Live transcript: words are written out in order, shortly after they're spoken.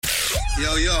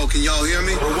Yo, can y'all hear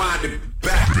me? Rewind it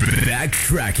back.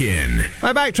 BackTrackin.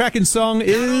 My BackTrackin song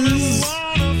is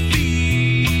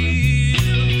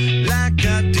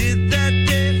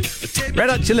Red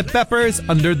Hot Chili Peppers,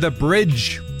 Under the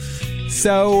Bridge.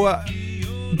 So,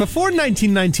 before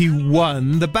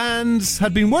 1991, the bands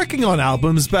had been working on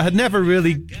albums but had never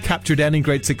really captured any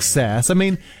great success. I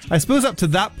mean, I suppose up to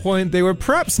that point, they were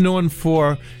perhaps known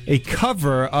for a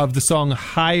cover of the song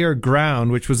Higher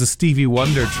Ground, which was a Stevie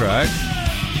Wonder track.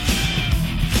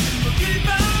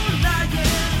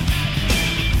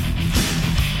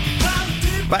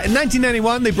 But in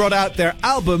 1991, they brought out their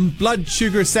album, Blood,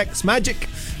 Sugar, Sex, Magic,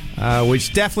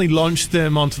 which definitely launched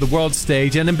them onto the world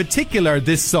stage, and in particular,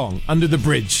 this song, Under the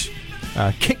Bridge.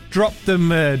 Drop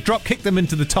kicked them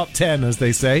into the top 10, as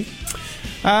they say.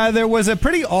 There was a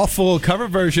pretty awful cover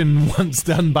version once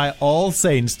done by All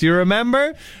Saints. Do you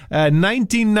remember?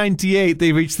 1998,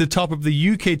 they reached the top of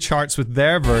the UK charts with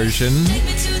their version.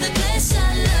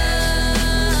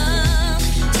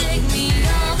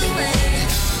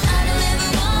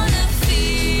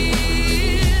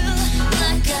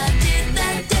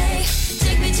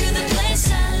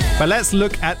 But let's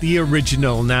look at the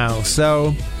original now.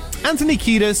 So, Anthony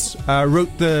Kiedis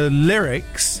wrote the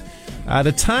lyrics at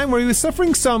a time where he was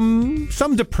suffering some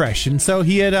depression. So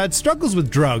he had struggles with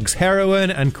drugs,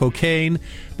 heroin and cocaine,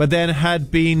 but then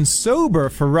had been sober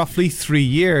for roughly 3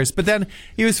 years. But then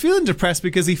he was feeling depressed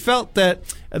because he felt that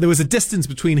there was a distance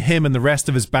between him and the rest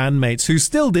of his bandmates who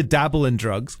still did dabble in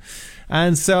drugs.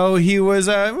 And so he was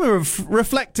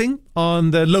reflecting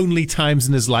on the lonely times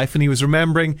in his life, and he was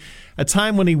remembering a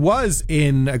time when he was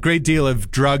in a great deal of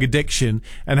drug addiction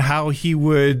and how he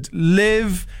would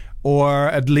live or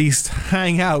at least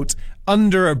hang out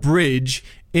under a bridge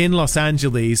in Los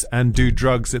Angeles and do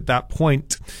drugs at that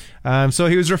point. So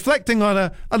he was reflecting on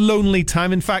a lonely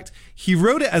time. In fact, he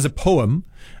wrote it as a poem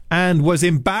and was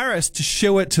embarrassed to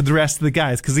show it to the rest of the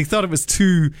guys because he thought it was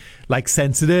too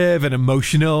sensitive and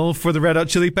emotional for the Red Hot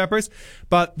Chili Peppers.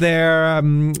 But their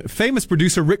famous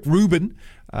producer Rick Rubin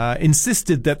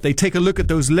insisted that they take a look at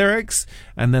those lyrics,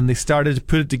 and then they started to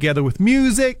put it together with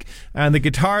music. And the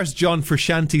guitarist John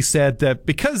Frusciante said that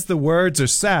because the words are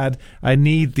sad, I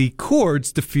need the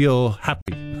chords to feel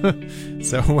happy.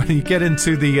 So when you get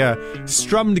into the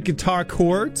strummed guitar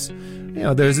chords,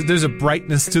 there's a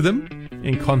brightness to them,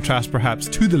 in contrast perhaps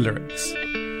to the lyrics.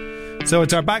 So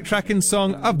it's our BackTrackin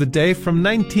song of the day from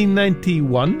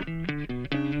 1991.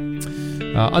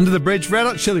 Under the Bridge, Red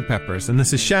Hot Chili Peppers. And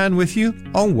this is Shan with you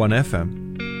on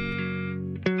 1FM.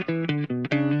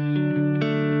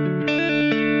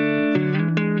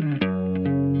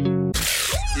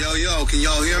 Yo, can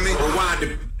y'all hear me? Rewind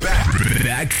it back.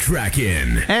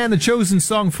 BackTrackin. And the chosen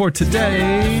song for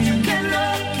today...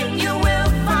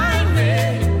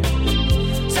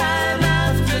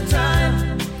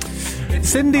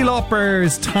 Cyndi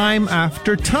Lauper's Time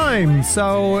After Time.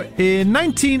 So in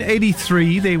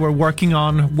 1983, they were working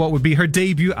on what would be her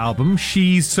debut album,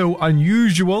 She's So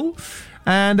Unusual.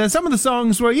 And some of the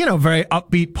songs were, very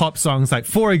upbeat pop songs, like,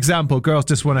 for example, Girls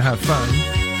Just Want to Have Fun.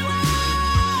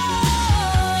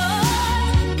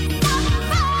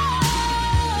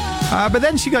 But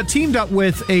then she got teamed up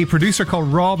with a producer called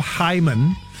Rob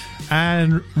Hyman.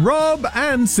 And Rob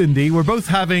and Cyndi were both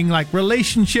having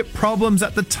relationship problems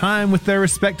at the time with their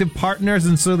respective partners,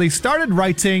 and so they started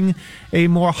writing a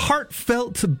more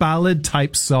heartfelt ballad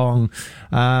type song.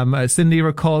 Cyndi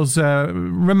recalls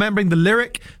remembering the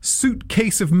lyric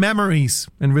 "Suitcase of Memories"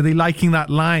 and really liking that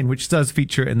line, which does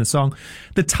feature in the song.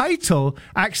 The title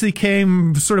actually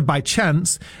came sort of by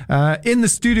chance. In the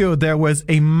studio there was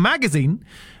a magazine,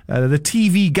 the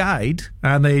TV Guide,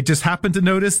 and they just happened to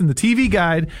notice in the TV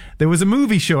Guide there was a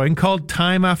movie showing called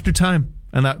Time After Time,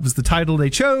 and that was the title they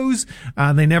chose,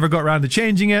 and they never got around to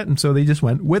changing it, and so they just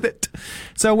went with it.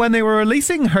 So when they were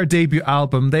releasing her debut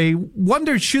album, they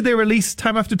wondered, should they release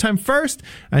Time After Time first?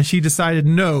 And she decided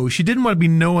no, she didn't want to be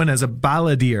known as a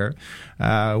balladeer,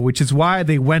 which is why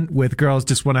they went with Girls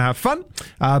Just Want to Have Fun.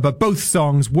 But both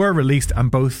songs were released, and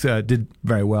both did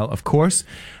very well, of course.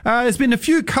 There's been a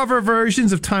few cover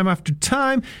versions of Time After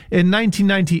Time. In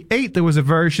 1998, there was a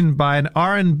version by an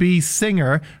R&B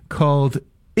singer called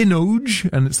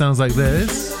Inoj, and it sounds like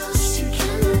this.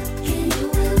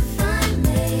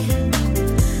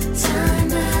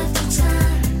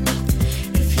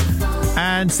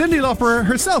 And Cyndi Lauper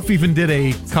herself even did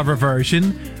a cover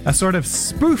version, a sort of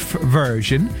spoof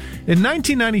version. In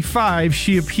 1995,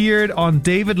 she appeared on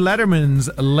David Letterman's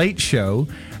Late Show,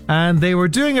 and they were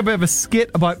doing a bit of a skit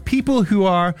about people who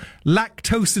are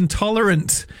lactose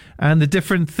intolerant and the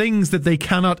different things that they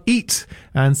cannot eat.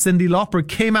 And Cyndi Lauper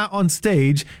came out on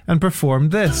stage and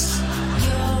performed this.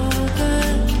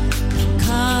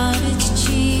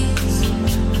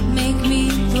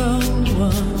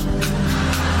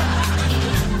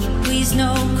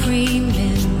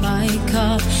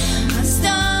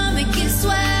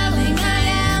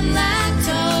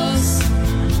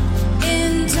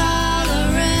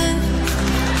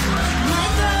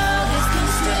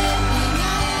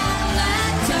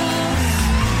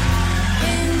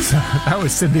 That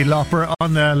was Cyndi Lauper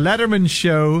on the Letterman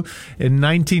show in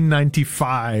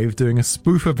 1995 doing a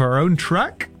spoof of her own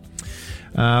track.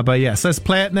 But yes, let's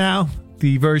play it now.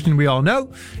 The version we all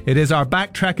know. It is our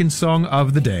backtracking song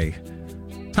of the day.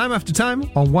 Time after time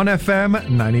on 1FM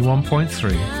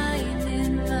 91.3.